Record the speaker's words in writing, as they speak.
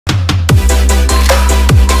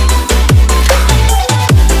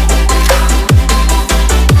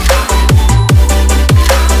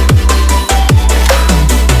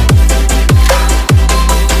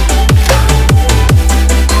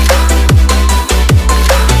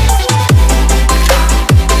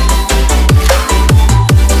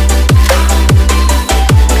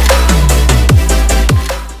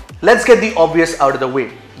let's get the obvious out of the way.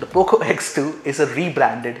 The Poco X2 is a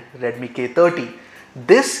rebranded Redmi K30.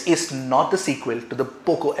 This is not the sequel to the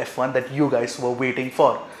Poco F1 that you guys were waiting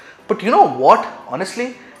for. But you know what?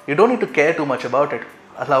 Honestly, you don't need to care too much about it.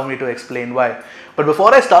 Allow me to explain why. But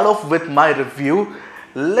before I start off with my review,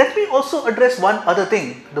 let me also address one other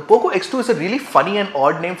thing. The Poco X2 is a really funny and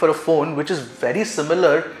odd name for a phone which is very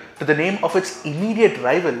similar to the name of its immediate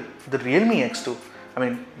rival, the Realme X2. I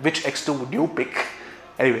mean, which X2 would you pick?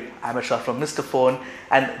 Anyway, I'm Ershad from Mr. Phone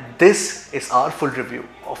and this is our full review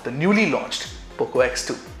of the newly launched Poco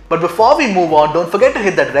X2. But before we move on, don't forget to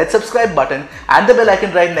hit that red subscribe button and the bell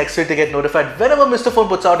icon right next to it to get notified whenever Mr. Phone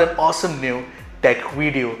puts out an awesome new tech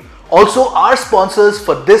video. Also, our sponsors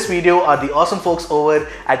for this video are the awesome folks over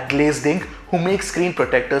at Glazed Ink, who make screen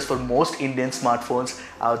protectors for most Indian smartphones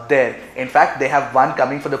out there. In fact, they have one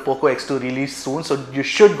coming for the Poco X2 release soon, so you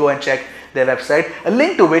should go and check their website, a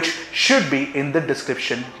link to which should be in the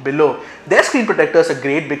description below. Their screen protectors are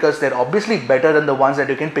great because they're obviously better than the ones that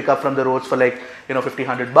you can pick up from the roads for like,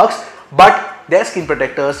 $50-100 bucks, but their screen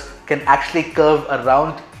protectors can actually curve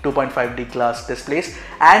around 2.5D class displays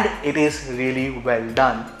and it is really well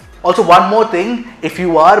done. Also, one more thing, if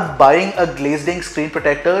you are buying a Glazed Ink screen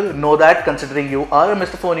protector, know that considering you are a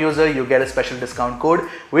Mr. Phone user, you get a special discount code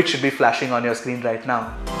which should be flashing on your screen right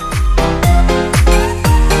now.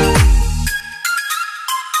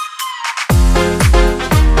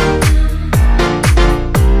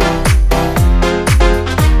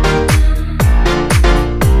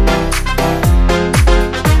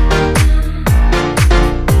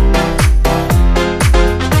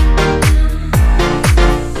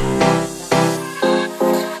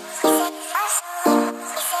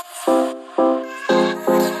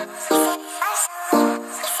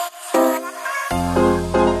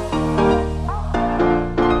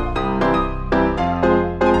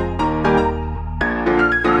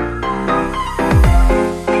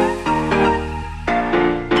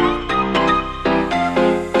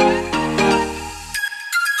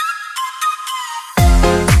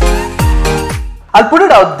 I'll put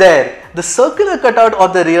it out there, the circular cutout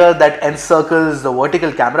on the rear that encircles the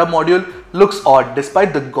vertical camera module looks odd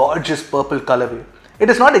despite the gorgeous purple colorway. It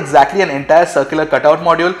is not exactly an entire circular cutout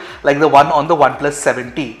module like the one on the OnePlus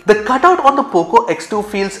 7T. The cutout on the Poco X2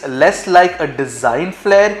 feels less like a design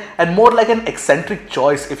flair and more like an eccentric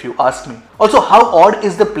choice if you ask me. Also, how odd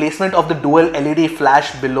is the placement of the dual LED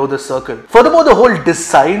flash below the circle? Furthermore, the whole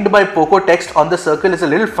designed by Poco text on the circle is a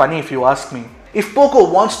little funny if you ask me. If Poco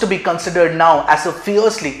wants to be considered now as a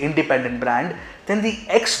fiercely independent brand, then the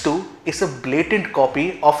X2 is a blatant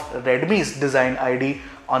copy of Redmi's design ID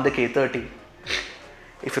on the K30.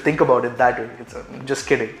 If you think about it that way, I'm just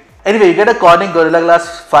kidding. Anyway, you get a Corning Gorilla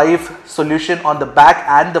Glass 5 solution on the back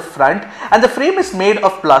and the front, and the frame is made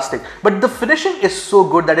of plastic, but the finishing is so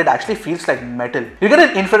good that it actually feels like metal. You get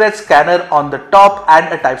an infrared scanner on the top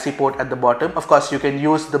and a Type-C port at the bottom. Of course, you can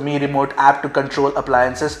use the Mi Remote app to control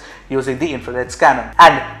appliances using the infrared scanner.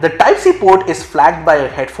 And the Type-C port is flanked by a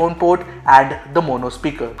headphone port and the mono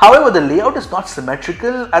speaker. However, the layout is not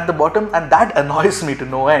symmetrical at the bottom and that annoys me to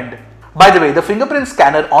no end. By the way, the fingerprint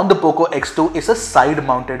scanner on the Poco X2 is a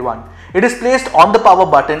side-mounted one. It is placed on the power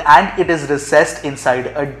button and it is recessed inside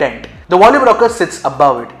a dent. The volume rocker sits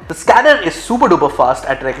above it. The scanner is super duper fast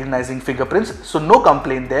at recognizing fingerprints, so no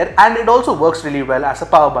complaint there, and it also works really well as a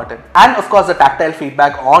power button. And of course, the tactile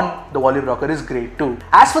feedback on the volume rocker is great too.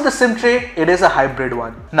 As for the SIM tray, it is a hybrid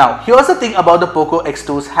one. Now, here's the thing about the Poco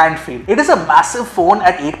X2's hand feel. It is a massive phone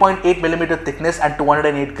at 8.8mm thickness and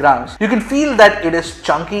 208 grams. You can feel that it is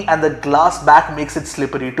chunky and the glass back makes it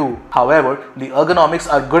slippery too. However, the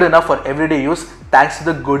ergonomics are good enough for everyday use thanks to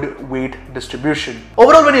the good weight distribution.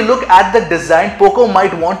 Overall, when you look at the design, Poco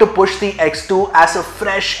might want to push the X2 as a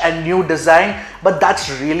fresh and new design, but that's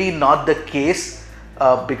really not the case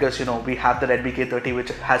because we have the Redmi K30 which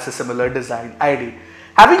has a similar design ID.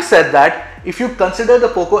 Having said that, if you consider the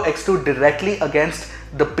Poco X2 directly against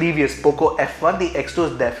the previous Poco F1, the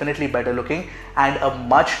X2 is definitely better looking and a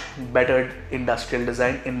much better industrial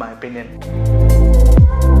design in my opinion.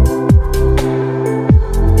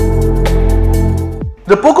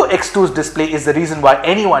 The Poco X2's display is the reason why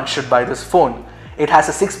anyone should buy this phone. It has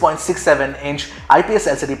a 6.67-inch IPS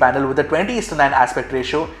LCD panel with a 20:9 aspect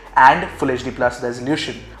ratio and Full HD Plus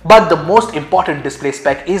resolution. But the most important display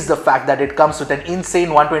spec is the fact that it comes with an insane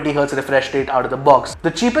 120Hz refresh rate out of the box. The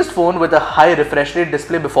cheapest phone with a high refresh rate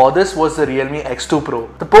display before this was the Realme X2 Pro.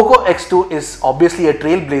 The Poco X2 is obviously a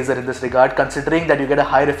trailblazer in this regard, considering that you get a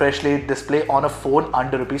high refresh rate display on a phone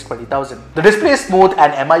under Rs 20,000. The display is smooth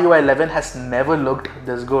and MIUI 11 has never looked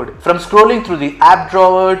this good. From scrolling through the app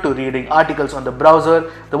drawer to reading articles on the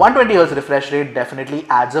browser, the 120Hz refresh rate definitely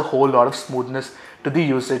adds a whole lot of smoothness to the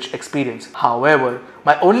usage experience. However,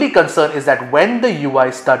 my only concern is that when the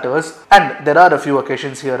UI stutters, and there are a few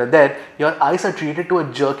occasions here and there, your eyes are treated to a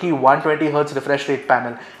jerky 120Hz refresh rate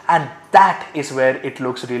panel, and that is where it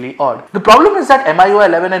looks really odd. The problem is that MIUI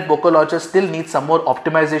 11 and Poco launcher still need some more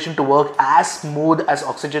optimization to work as smooth as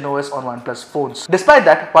Oxygen OS on OnePlus phones. Despite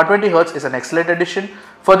that, 120Hz is an excellent addition.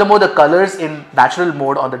 Furthermore, the colors in natural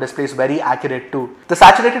mode on the display is very accurate too. The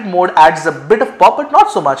saturated mode adds a bit of pop, but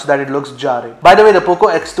not so much that it looks jarring. By the way, the Poco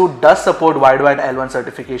X2 does support wideband L1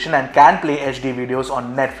 certification and can play HD videos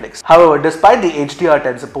on Netflix. However, despite the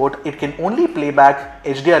HDR10 support, it can only play back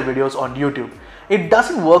HDR videos on YouTube. It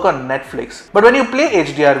doesn't work on Netflix. But when you play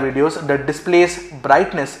HDR videos, the display's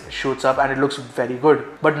brightness shoots up and it looks very good.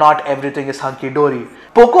 But not everything is hunky-dory.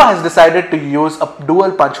 Poco has decided to use a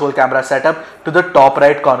dual punch hole camera setup to the top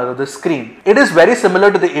right corner of the screen. It is very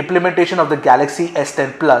similar to the implementation of the Galaxy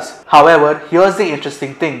S10 Plus. However, here's the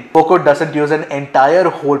interesting thing. Poco doesn't use an entire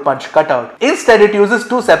hole punch cutout. Instead, it uses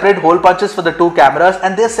two separate hole punches for the two cameras,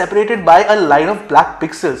 and they're separated by a line of black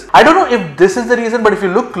pixels. I don't know if this is the reason, but if you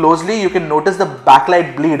look closely, you can notice the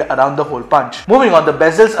backlight bleed around the hole punch. Moving on, the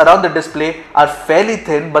bezels around the display are fairly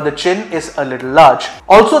thin, but the chin is a little large.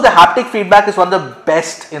 Also, the haptic feedback is one of the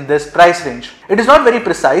best in this price range. It is not very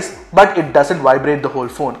precise, but it doesn't vibrate the whole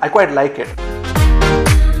phone. I quite like it.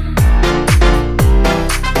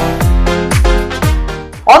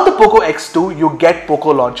 On the Poco X2, you get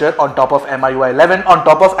Poco Launcher on top of MIUI 11 on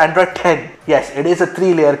top of Android 10. Yes, it is a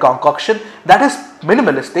 3-layer concoction that is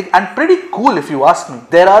minimalistic and pretty cool if you ask me.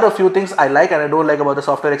 There are a few things I like and I don't like about the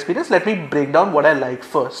software experience. Let me break down what I like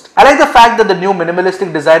first. I like the fact that the new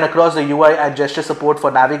minimalistic design across the UI and gesture support for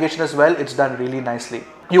navigation as well. It's done really nicely.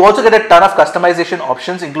 You also get a ton of customization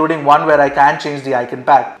options, including one where I can change the icon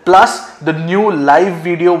pack. Plus, the new live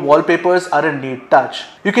video wallpapers are a neat touch.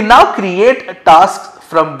 You can now create tasks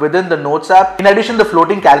from within the Notes app. In addition, the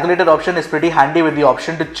floating calculator option is pretty handy with the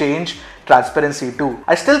option to change transparency too.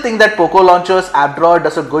 I still think that Poco Launcher's app drawer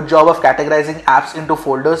does a good job of categorizing apps into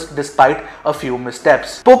folders despite a few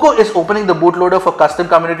missteps. Poco is opening the bootloader for custom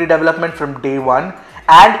community development from day one,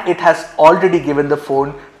 and it has already given the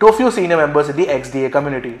phone to a few senior members in the XDA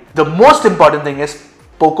community. The most important thing is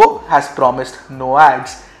Poco has promised no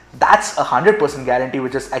ads. That's a 100% guarantee,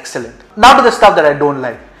 which is excellent. Now to the stuff that I don't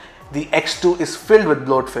like. The X2 is filled with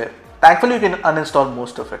bloatware. Thankfully, you can uninstall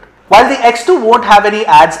most of it. While the X2 won't have any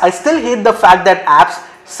ads, I still hate the fact that apps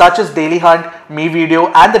such as Daily Hunt, Me Video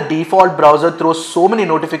and the default browser throws so many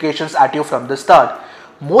notifications at you from the start.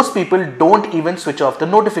 Most people don't even switch off the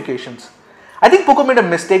notifications. I think Poco made a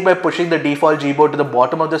mistake by pushing the default Gboard to the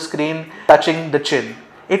bottom of the screen, touching the chin.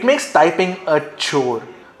 It makes typing a chore.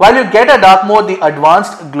 While you get a dark mode, the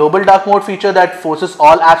advanced global dark mode feature that forces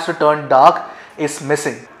all apps to turn dark is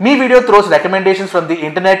missing. Me Video throws recommendations from the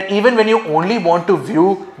internet even when you only want to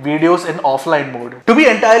view videos in offline mode. To be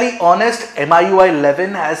entirely honest, MIUI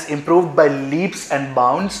 11 has improved by leaps and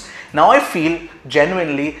bounds. Now I feel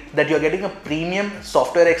genuinely that you're getting a premium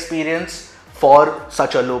software experience for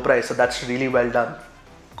such a low price. So that's really well done.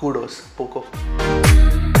 Kudos, Poco.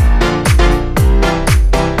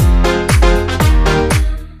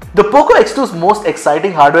 The Poco X2's most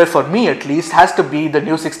exciting hardware, for me at least, has to be the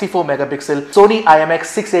new 64 megapixel Sony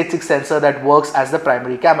IMX686 sensor that works as the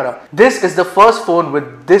primary camera. This is the first phone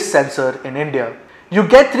with this sensor in India. You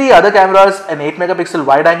get 3 other cameras, an 8 megapixel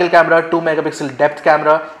wide angle camera, 2 megapixel depth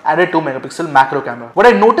camera and a 2 megapixel macro camera. What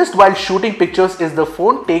I noticed while shooting pictures is the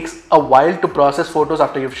phone takes a while to process photos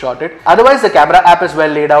after you've shot it. Otherwise, the camera app is well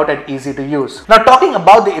laid out and easy to use. Now, talking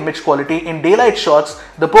about the image quality, in daylight shots,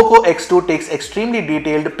 the Poco X2 takes extremely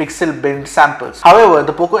detailed pixel binned samples. However,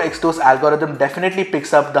 the Poco X2's algorithm definitely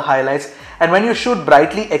picks up the highlights, and when you shoot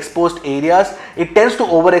brightly exposed areas, it tends to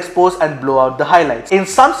overexpose and blow out the highlights. In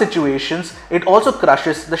some situations, it also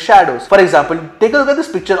crushes the shadows. For example, take a look at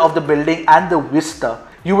this picture of the building and the vista.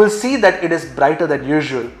 You will see that it is brighter than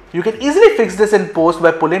usual. You can easily fix this in post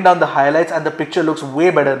by pulling down the highlights, and the picture looks way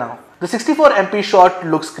better now. The 64MP shot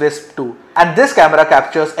looks crisp too. And this camera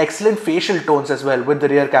captures excellent facial tones as well with the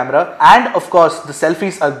rear camera. And of course, the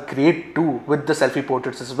selfies are great too with the selfie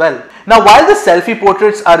portraits as well. Now, while the selfie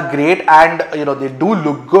portraits are great and they do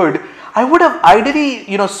look good, I would have ideally,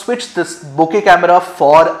 switched this bokeh camera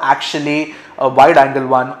for actually a wide angle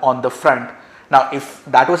one on the front. Now, if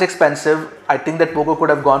that was expensive, I think that Poco could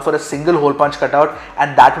have gone for a single hole punch cutout,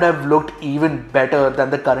 and that would have looked even better than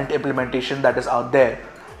the current implementation that is out there.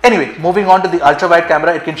 Anyway, moving on to the ultra wide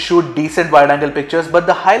camera, it can shoot decent wide angle pictures, but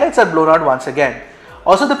the highlights are blown out once again.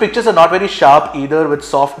 Also, the pictures are not very sharp either, with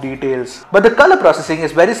soft details, but the color processing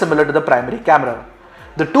is very similar to the primary camera.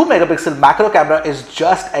 The 2 megapixel macro camera is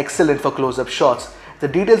just excellent for close-up shots. The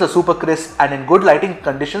details are super crisp, and in good lighting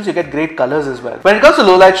conditions you get great colors as well. When it comes to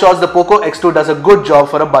low light shots, the Poco X2 does a good job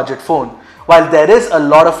for a budget phone. While there is a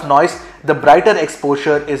lot of noise, the brighter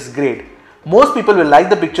exposure is great. Most people will like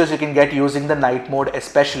the pictures you can get using the night mode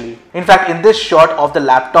especially. In fact, in this shot of the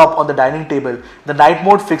laptop on the dining table, the night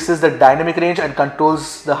mode fixes the dynamic range and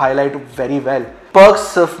controls the highlight very well.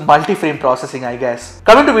 Perks of multi-frame processing, I guess.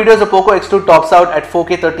 Coming to videos, the Poco X2 tops out at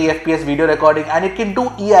 4K 30fps video recording, and it can do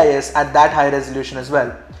EIS at that high resolution as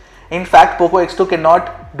well. In fact, Poco X2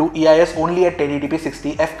 cannot do EIS only at 1080p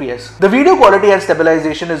 60fps. The video quality and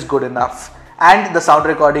stabilization is good enough, and the sound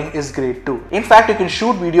recording is great too. In fact, you can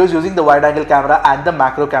shoot videos using the wide angle camera and the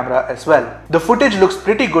macro camera as well. The footage looks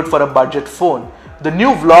pretty good for a budget phone. The new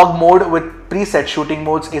vlog mode with preset shooting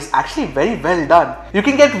modes is actually very well done. You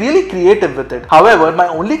can get really creative with it. However, my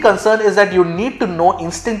only concern is that you need to know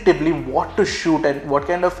instinctively what to shoot and what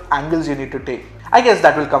kind of angles you need to take. I guess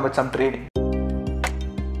that will come with some training.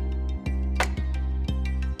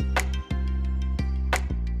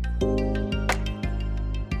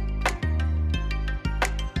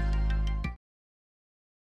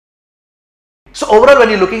 So overall, when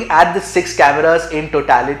you're looking at the 6 cameras in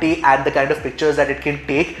totality and the kind of pictures that it can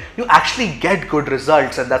take, you actually get good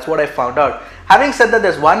results, and that's what I found out. Having said that,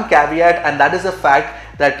 there's one caveat, and that is the fact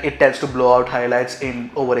that it tends to blow out highlights in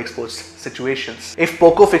overexposed situations. If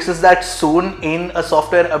Poco fixes that soon in a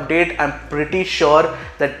software update, I'm pretty sure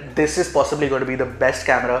that this is possibly going to be the best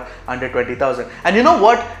camera under 20,000. And you know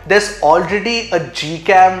what? There's already a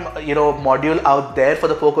Gcam, module out there for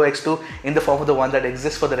the Poco X2 in the form of the one that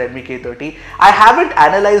exists for the Redmi K30. I haven't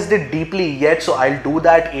analyzed it deeply yet, so I'll do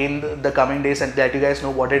that in the coming days and let you guys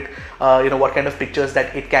know what what kind of pictures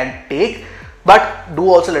that it can take. But do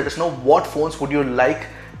also let us know what phones would you like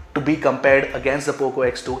to be compared against the Poco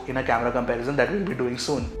X2 in a camera comparison that we'll be doing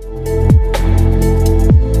soon.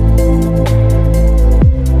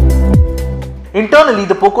 Internally,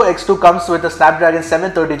 the Poco X2 comes with a Snapdragon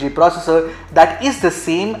 730G processor that is the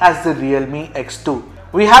same as the Realme X2.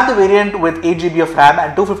 We have the variant with 8GB of RAM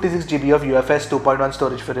and 256GB of UFS 2.1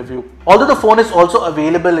 storage for review. Although the phone is also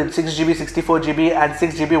available in 6GB, 64GB and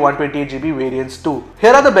 6GB, 128GB variants too.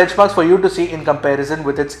 Here are the benchmarks for you to see in comparison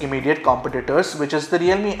with its immediate competitors, which is the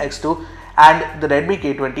Realme X2 and the Redmi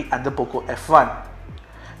K20 and the Poco F1.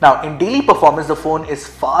 Now, in daily performance, the phone is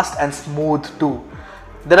fast and smooth too.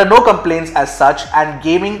 There are no complaints as such, and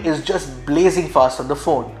gaming is just blazing fast on the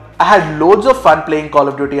phone. I had loads of fun playing Call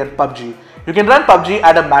of Duty and PUBG. You can run PUBG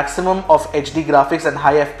at a maximum of HD graphics and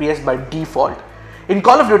high FPS by default. In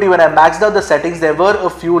Call of Duty, when I maxed out the settings, there were a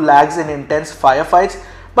few lags in intense firefights,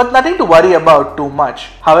 but nothing to worry about too much.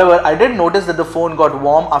 However, I did notice that the phone got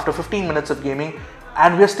warm after 15 minutes of gaming,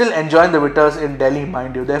 and we are still enjoying the winters in Delhi,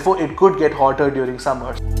 mind you. Therefore, it could get hotter during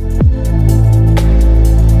summers.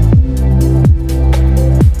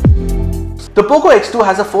 The Poco X2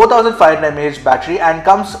 has a 4500 mAh battery and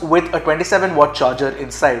comes with a 27 watt charger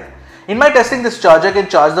inside. In my testing, this charger can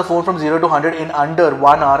charge the phone from 0 to 100 in under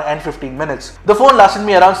 1 hour and 15 minutes. The phone lasted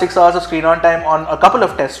me around 6 hours of screen on time on a couple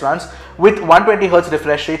of test runs with 120Hz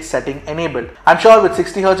refresh rate setting enabled. I'm sure with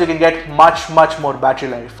 60Hz you can get much more battery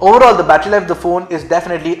life. Overall, the battery life of the phone is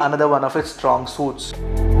definitely another one of its strong suits.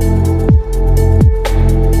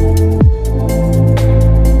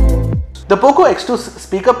 The Poco X2's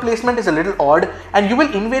speaker placement is a little odd, and you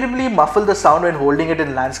will invariably muffle the sound when holding it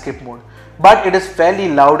in landscape mode, but it is fairly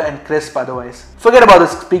loud and crisp otherwise. Forget about the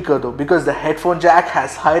speaker though, because the headphone jack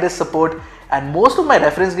has high-res support and most of my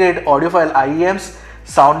reference grade audiophile IEMs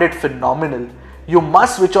sounded phenomenal. You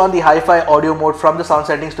must switch on the hi-fi audio mode from the sound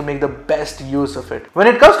settings to make the best use of it. When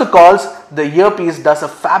it comes to calls, the earpiece does a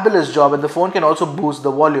fabulous job, and the phone can also boost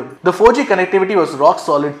the volume. The 4G connectivity was rock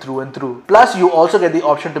solid through and through. Plus, you also get the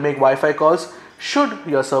option to make Wi-Fi calls should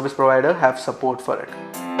your service provider have support for it.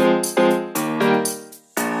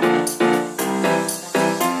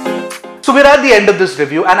 So we're at the end of this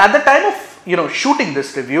review, and at the time of shooting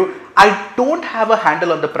this review, I don't have a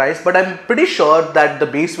handle on the price, but I'm pretty sure that the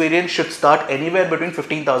base variant should start anywhere between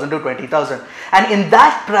 15,000 to 20,000, and in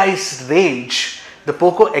that price range, the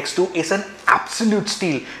Poco X2 is an absolute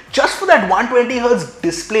steal. Just for that 120Hz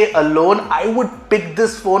display alone, I would pick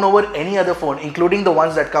this phone over any other phone, including the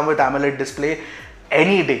ones that come with AMOLED display,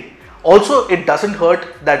 any day. Also, it doesn't hurt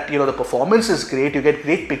that, the performance is great, you get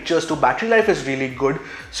great pictures too, battery life is really good.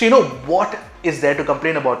 So, what is there to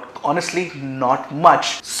complain about? Honestly, not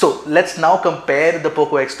much. So, let's now compare the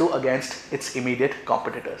Poco X2 against its immediate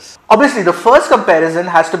competitors. Obviously, the first comparison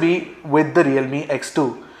has to be with the Realme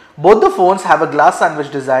X2. Both the phones have a glass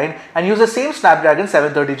sandwich design and use the same Snapdragon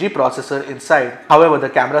 730G processor inside. However, the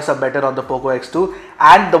cameras are better on the Poco X2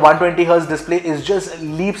 and the 120Hz display is just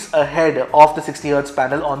leaps ahead of the 60Hz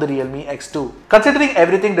panel on the Realme X2. Considering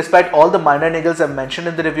everything, despite all the minor niggles I've mentioned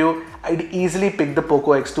in the review, I'd easily pick the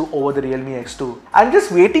Poco X2 over the Realme X2. I'm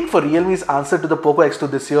just waiting for Realme's answer to the Poco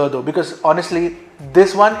X2 this year though, because honestly,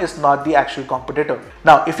 this one is not the actual competitor.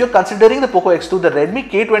 Now, if you're considering the Poco X2, the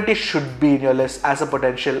Redmi K20 should be in your list as a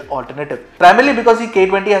potential alternative. Primarily because the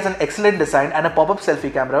K20 has an excellent design and a pop-up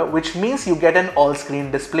selfie camera, which means you get an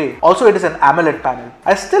all-screen display. Also, it is an AMOLED panel.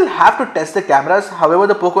 I still have to test the cameras, however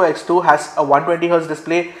the Poco X2 has a 120Hz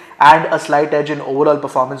display and a slight edge in overall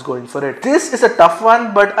performance going for it. This is a tough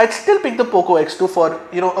one, but I'd still pick the Poco X2 for,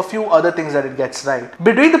 a few other things that it gets right.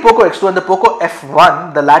 Between the Poco X2 and the Poco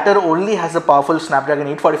F1, the latter only has a powerful Snapdragon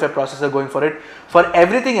 845 processor going for it. For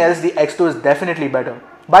everything else, the X2 is definitely better.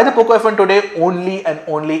 Buy the Poco F1 today only and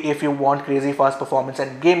only if you want crazy fast performance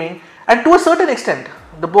and gaming, and to a certain extent,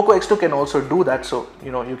 the Poco X2 can also do that, so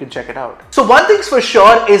you can check it out. So one thing's for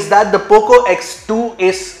sure is that the Poco X2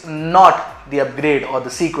 is not the upgrade or the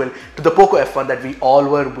sequel to the Poco F1 that we all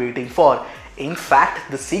were waiting for. In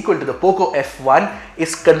fact, the sequel to the Poco F1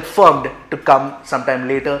 is confirmed to come sometime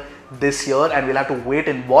later this year, and we'll have to wait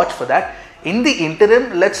and watch for that. In the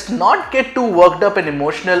interim, let's not get too worked up and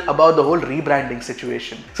emotional about the whole rebranding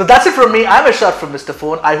situation. So that's it from me. I'm Ershad from Mr.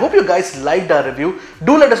 Phone. I hope you guys liked our review.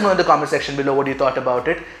 Do let us know in the comment section below what you thought about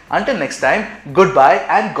it. Until next time, goodbye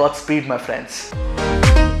and Godspeed, my friends.